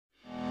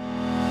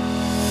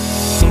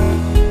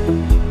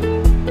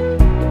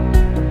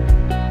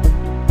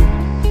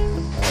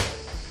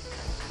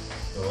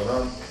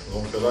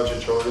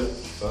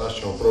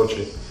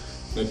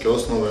neke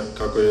osnove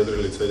kako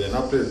jedrilica ide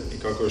naprijed i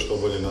kako je što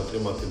bolje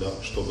natrimati da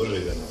što brže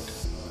ide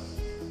naprijed.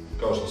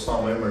 Kao što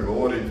samo ime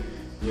govori,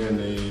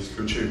 njeni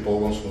isključivi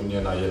pogon su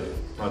njena jedra.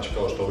 Znači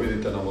kao što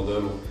vidite na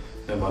modelu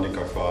nema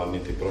nikakva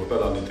niti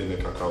propela, niti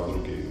nekakav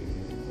drugi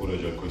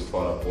uređaj koji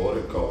stvara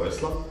poriv kao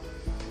vesla,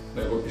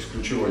 nego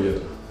isključivo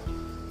jedra.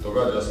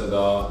 Događa se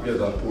da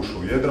vjetar puše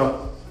u jedra,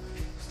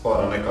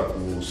 stvara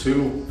nekakvu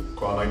silu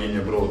koja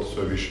naginje brod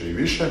sve više i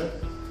više.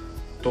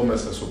 Tome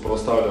se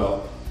suprotstavlja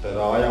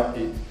peraja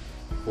i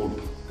bulb.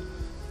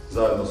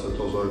 Zajedno se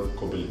to zove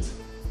kobilica.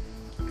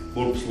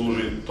 Bulb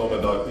služi tome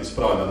da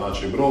ispravlja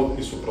brod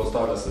i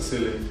suprotstavlja se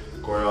sili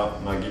koja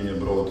naginje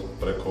brod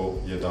preko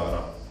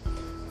jedara,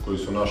 koji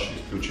su naš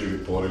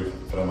isključivi poriv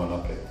prema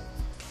naprijed.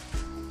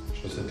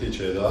 Što se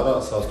tiče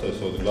jedara, sastoje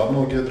se od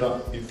glavnog jedra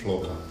i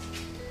floka.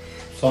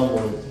 U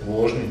samoj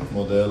vožnji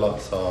modela,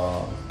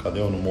 kad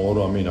je on u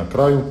moru, a mi na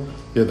kraju,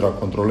 jedra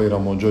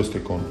kontroliramo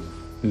joystickom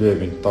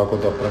lijevim, tako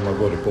da prema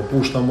gori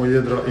popuštamo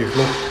jedra i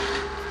flok.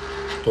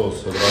 To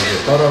se odrađuje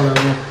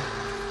paralelno,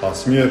 a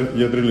smjer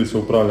jedrilice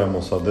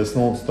upravljamo sa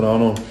desnom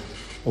stranom,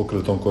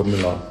 okretom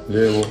kormila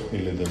lijevo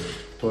ili desno.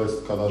 To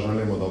jest, kada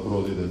želimo da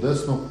brod ide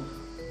desno,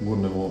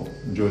 gurnemo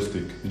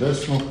joystick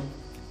desno,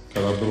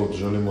 kada brod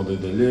želimo da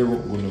ide lijevo,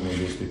 gurnemo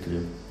joystick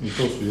lijevo. I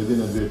to su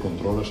jedine dvije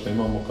kontrole što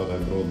imamo kada je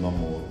brod na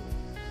moru.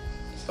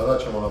 Sada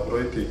ćemo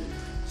nabrojiti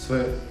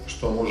sve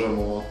što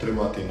možemo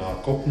trimati na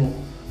kopnu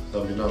da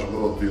bi naš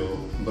brod bio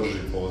brži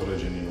po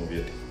određenim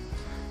uvjetima.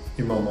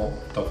 Imamo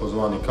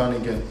takozvani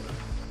kanigen,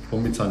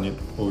 pomicanje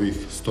ovih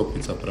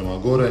stopica prema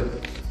gore,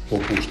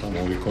 popuštamo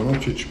ovi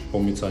konopčić,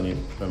 pomicanje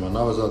prema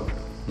nazad,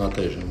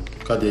 natežemo.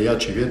 Kad je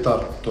jači vjetar,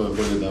 to je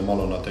bolje da je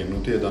malo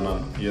nategnutije, da nam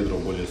jedro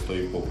bolje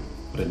stoji po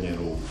prednjem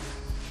rubu.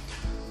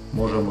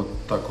 Možemo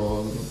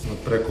tako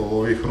preko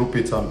ovih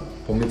rupica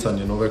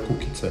pomicanje nove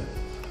kukice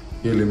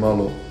ili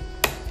malo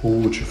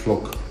uvući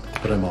flok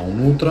prema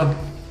unutra,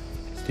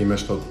 s time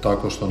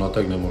tako što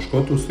nategnemo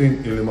škotu s tim,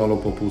 ili malo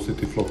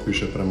popustiti flok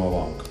više prema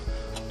vanka.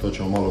 To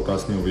ćemo malo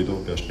kasnije u videu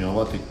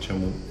objašnjavati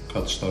čemu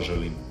kad šta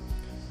želimo.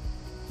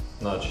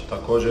 Znači,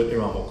 također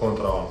imamo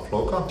kontravan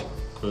floka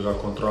koji ga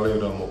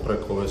kontroliramo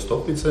preko ove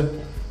stopice.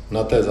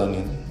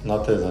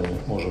 Natezanje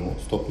možemo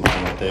stopicu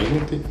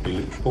nategnuti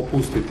ili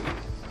popustiti.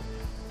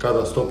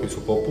 Kada stopicu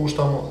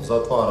popuštamo,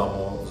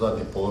 zatvaramo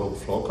zadnji porub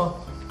floka.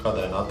 Kada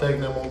je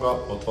nategnemo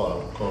ga,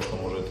 otvaramo, kao što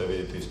možete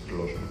vidjeti iz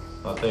priloženja.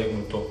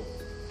 Nategnuto,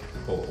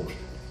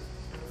 popušteno.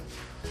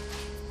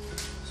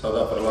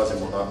 Sada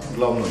prelazimo na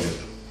glavno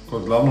jedro.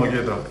 Kod glavnog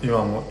jedra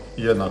imamo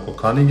jednako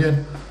kanigen,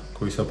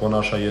 koji se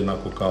ponaša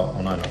jednako kao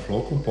onaj na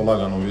floku. Po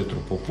laganom vjetru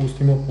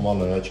popustimo, po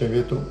malo jačem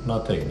vjetru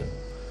nategnemo.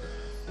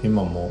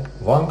 Imamo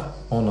vang,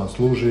 on nam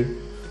služi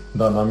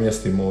da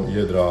namjestimo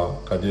jedra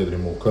kad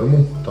jedrimo u krmu,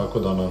 tako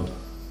da nam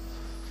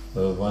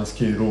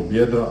vanjski rub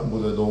jedra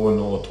bude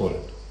dovoljno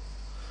otvoren.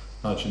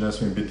 Znači ne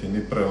smije biti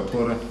ni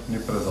preotvoren, ni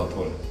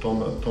prezatvoren.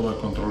 Tome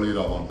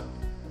kontrolira vang.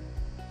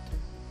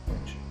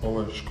 Znači,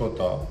 ovo je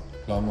škota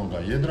glavnog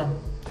jedra.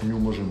 Nju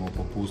možemo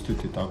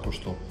popustiti tako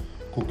što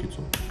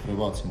kukicu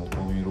prebacimo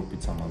po ovim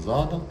rupicama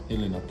zada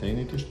ili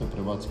nategniti što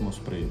prebacimo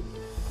spred.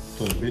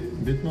 To je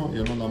bitno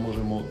jer onda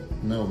možemo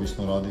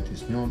neovisno raditi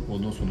s njom u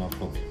odnosu na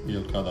flok.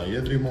 Jer kada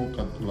jedrimo,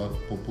 kad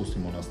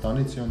popustimo na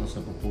stanici, onda se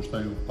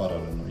popuštaju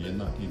paralelno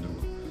jedna i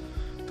druga.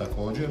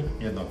 Također,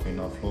 jednako i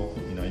na floku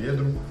i na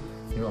jedru,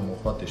 imamo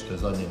hvatište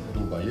zadnjeg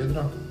ruba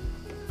jedra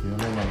i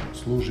ono nam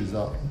služi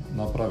za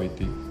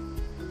napraviti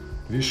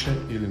više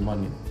ili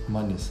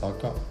manje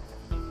saka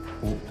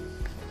u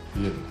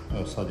jedru.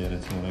 Evo sad je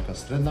recimo neka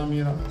srednja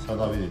mjera,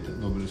 sada vidite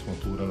dobili smo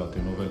tu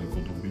relativno veliku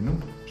dubinu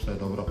što je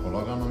dobro po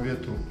laganom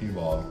vjetru i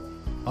valu.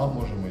 A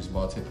možemo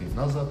izbaciti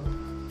nazad,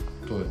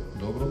 to je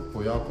dobro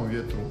po jakom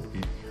vjetru i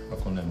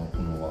ako nema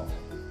puno vala.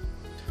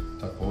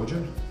 Također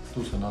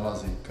tu se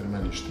nalazi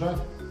krmeni štrajk,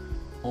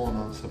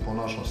 on se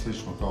ponaša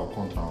slično kao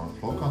kontravan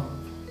floka,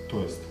 to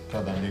jest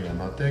kada njega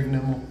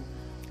nategnemo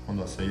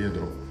onda se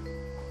jedro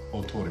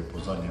otvori po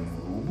zadnjem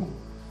rubu,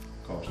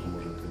 kao što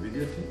možete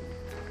vidjeti.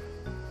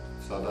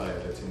 Sada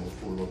je recimo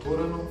full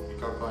otvoreno i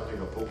kako ja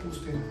njega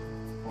popustim,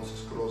 on se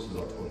skroz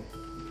zatvori.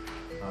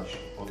 Znači,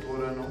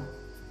 otvoreno,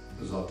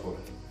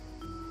 zatvoreno.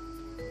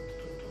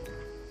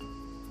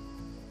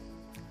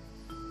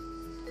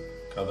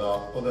 Kada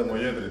odemo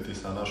jedriti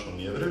sa našom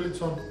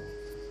jedrilicom,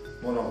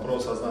 moramo prvo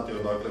saznati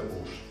odakle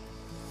puše.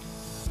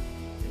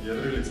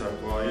 Jedrilica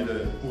koja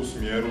ide u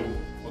smjeru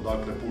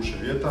odakle puše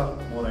vjetar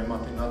mora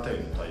imati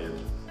nategnuta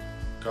jedra.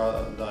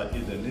 Kada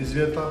ide niz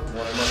vjetar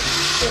mora imati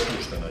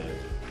popuštena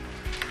jedra.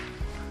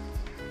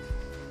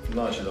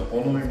 Znači da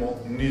ponovimo,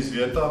 niz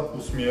vjetar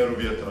u smjeru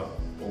vjetra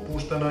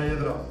popuštena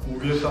jedra, u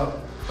vjetar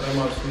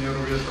prema smjeru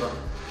vjetra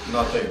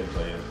nategnuta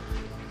jedra.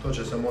 To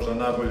će se možda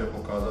najbolje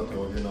pokazati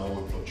ovdje na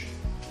ovoj ploči.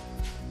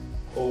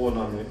 Ovo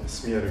nam je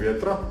smjer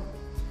vjetra.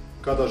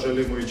 Kada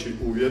želimo ići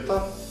u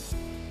vjetar,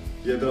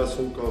 jedra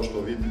su kao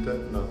što vidite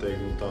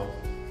nategnuta.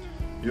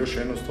 Još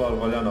jednu stvar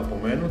valja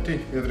napomenuti,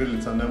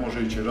 jedrilica ne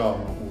može ići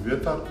ravno u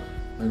vjetar,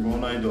 nego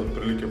ona ide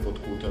otprilike pod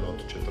kutem od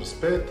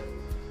 45.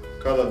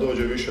 Kada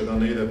dođe više da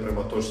ne ide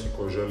prema točci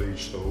koju želi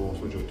ići, što u ovom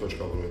slučaju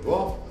točka broj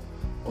 2,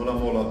 ona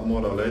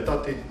mora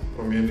letati,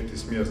 promijeniti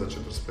smjer za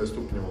 45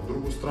 stupnjeva u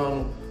drugu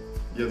stranu,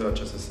 jedra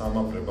će se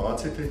sama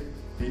prebaciti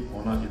i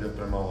ona ide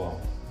prema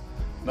ovamo.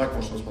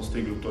 Nakon što smo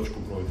stigli u točku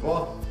broj 2,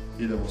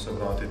 idemo se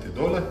vratiti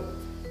dole,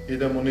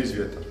 idemo niz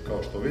vjetar.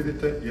 Kao što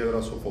vidite,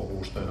 jedra su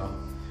popuštena.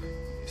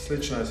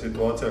 Slična je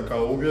situacija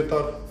kao u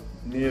vjetar,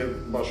 nije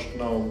baš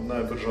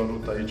najbrža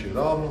ruta ići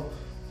ravno,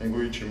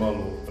 nego ići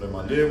malo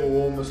prema lijevo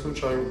u ovome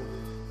slučaju,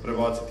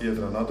 prebaciti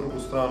jedra na drugu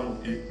stranu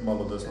i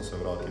malo desno se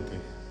vratiti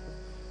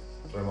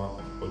prema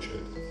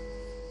početku.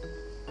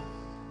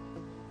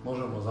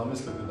 Možemo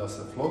zamisliti da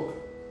se flok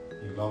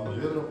i glavno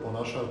jedro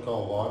ponašaju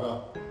kao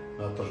vaga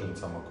na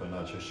tržnicama koje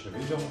najčešće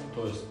vidimo,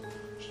 to jest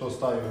što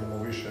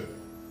stavimo više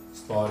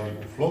stvari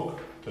u flok,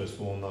 to jest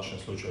u ovom našem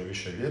slučaju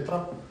više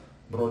vjetra,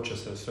 brod će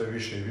se sve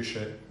više i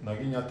više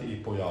naginjati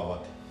i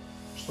pojavati.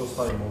 Što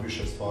stavimo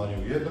više stvari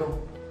u jedro,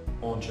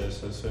 on će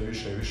se sve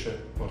više i više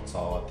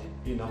porcavati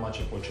i nama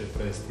će početi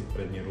tresti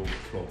prednji rub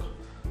floka.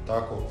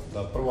 Tako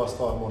da prva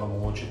stvar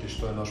moramo uočiti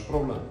što je naš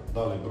problem,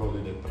 da li brod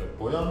ide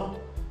prepojano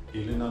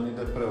ili nam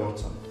ide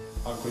preorcano.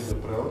 Ako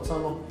ide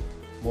preorcano,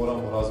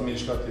 moramo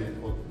razmišljati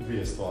o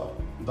dvije stvari.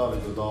 Da li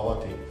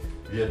dodavati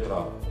vjetra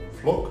u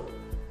flok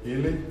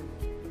ili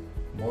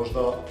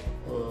možda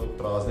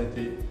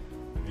prazniti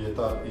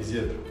vjetar iz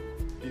jedra.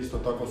 Isto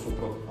tako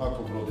suprotno,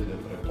 ako brod ide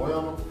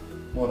prepojano,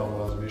 moramo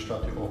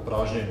razmišljati o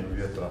pražnjenju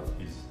vjetra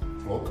iz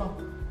floka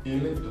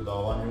ili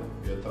dodavanju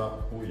vjetra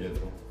u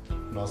jedro.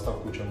 U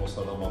nastavku ćemo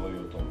sada malo i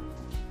o tome.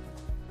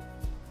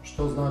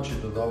 Što znači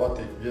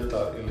dodavati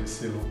vjetar ili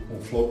silu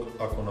u flok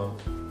ako nam,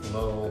 u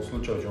ovom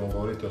slučaju ćemo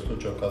govoriti o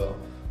slučaju kada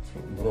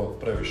brod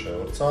previše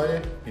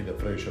orcaje, ide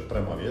previše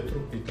prema vjetru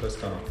i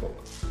treska na flok.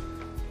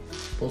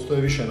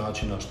 Postoje više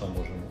načina što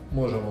možemo.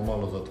 Možemo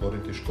malo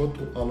zatvoriti škotu,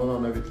 ali ona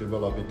ne bi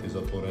trebala biti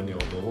zatvorenija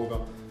od ovoga,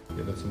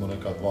 jer recimo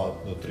neka 2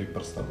 do 3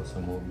 prsta da se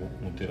mogu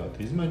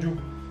montirati između.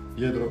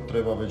 Jedro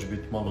treba već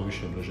biti malo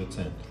više bliže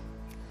centru.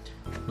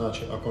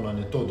 Znači, ako nam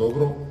je to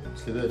dobro,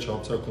 sljedeća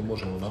opcija koju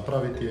možemo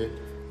napraviti je,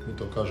 mi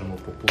to kažemo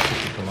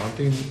popustiti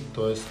volantin,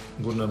 to jest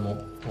gurnemo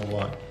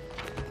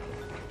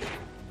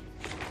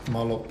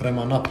malo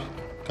prema naprijed.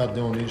 Kad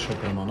je on išao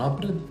prema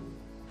naprijed,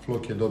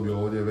 flok je dobio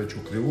ovdje veću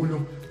krivulju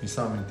i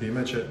samim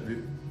time će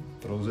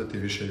preuzeti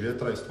više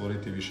vjetra i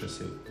stvoriti više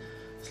sile.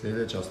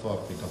 Sljedeća stvar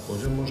koju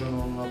također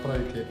možemo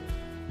napraviti je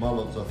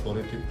malo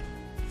zatvoriti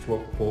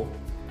flok po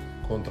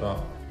kontra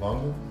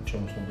vangu, o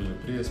čemu smo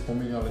bili prije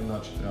spominjali,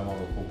 znači treba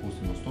malo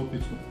popustimo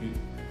stopicu i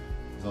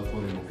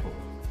zatvorimo flok.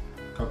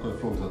 Kako je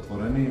flok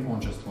zatvoreniji,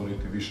 on će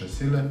stvoriti više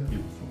sile i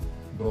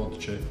brod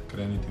će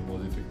krenuti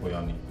voziti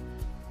pojanije.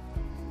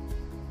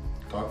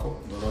 Kako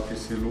dodati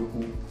silu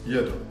u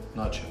jedro?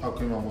 Znači,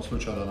 ako imamo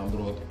slučaj da nam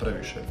brod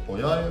previše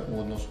pojaje u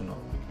odnosu na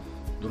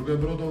druge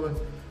brodove,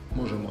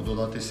 možemo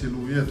dodati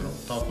silu u jedro,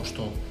 tako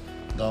što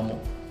damo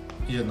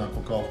jednako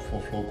kao po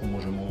floku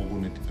možemo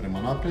ogurniti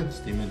prema naprijed,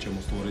 s time ćemo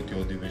stvoriti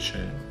ovdje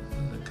više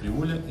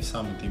krivulje i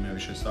samim time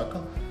više saka.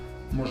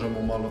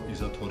 Možemo malo i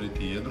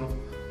zatvoriti jedro,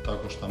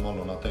 tako što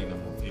malo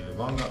nategnemo ili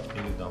vanga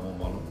ili damo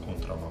malo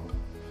kontravanga.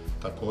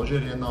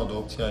 Također jedna od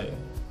opcija je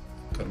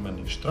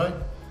krmeni štraj,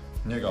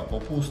 njega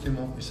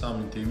popustimo i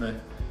samim time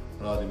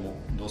radimo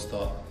dosta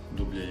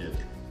dublje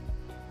jedro.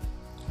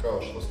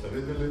 Kao što ste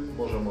vidjeli,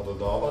 možemo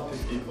dodavati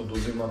i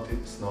oduzimati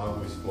snagu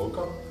iz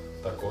floka,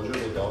 također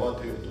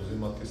dodavati i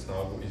oduzimati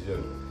snagu iz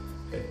jedra.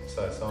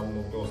 Sad je samo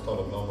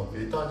ostalo glavno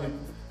pitanje,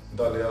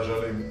 da li ja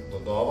želim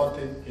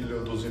dodavati ili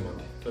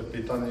oduzimati. To je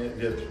pitanje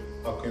vjetra.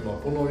 Ako ima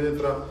puno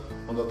vjetra,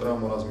 onda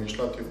trebamo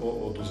razmišljati o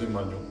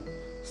oduzimanju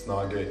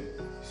snage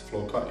iz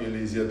floka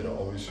ili iz jedra,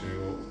 ovisi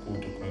o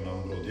kutu koji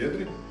nam brod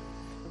jedri.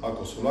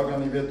 Ako su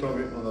lagani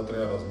vjetrovi, onda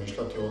treba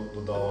razmišljati o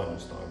dodavanju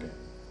snage.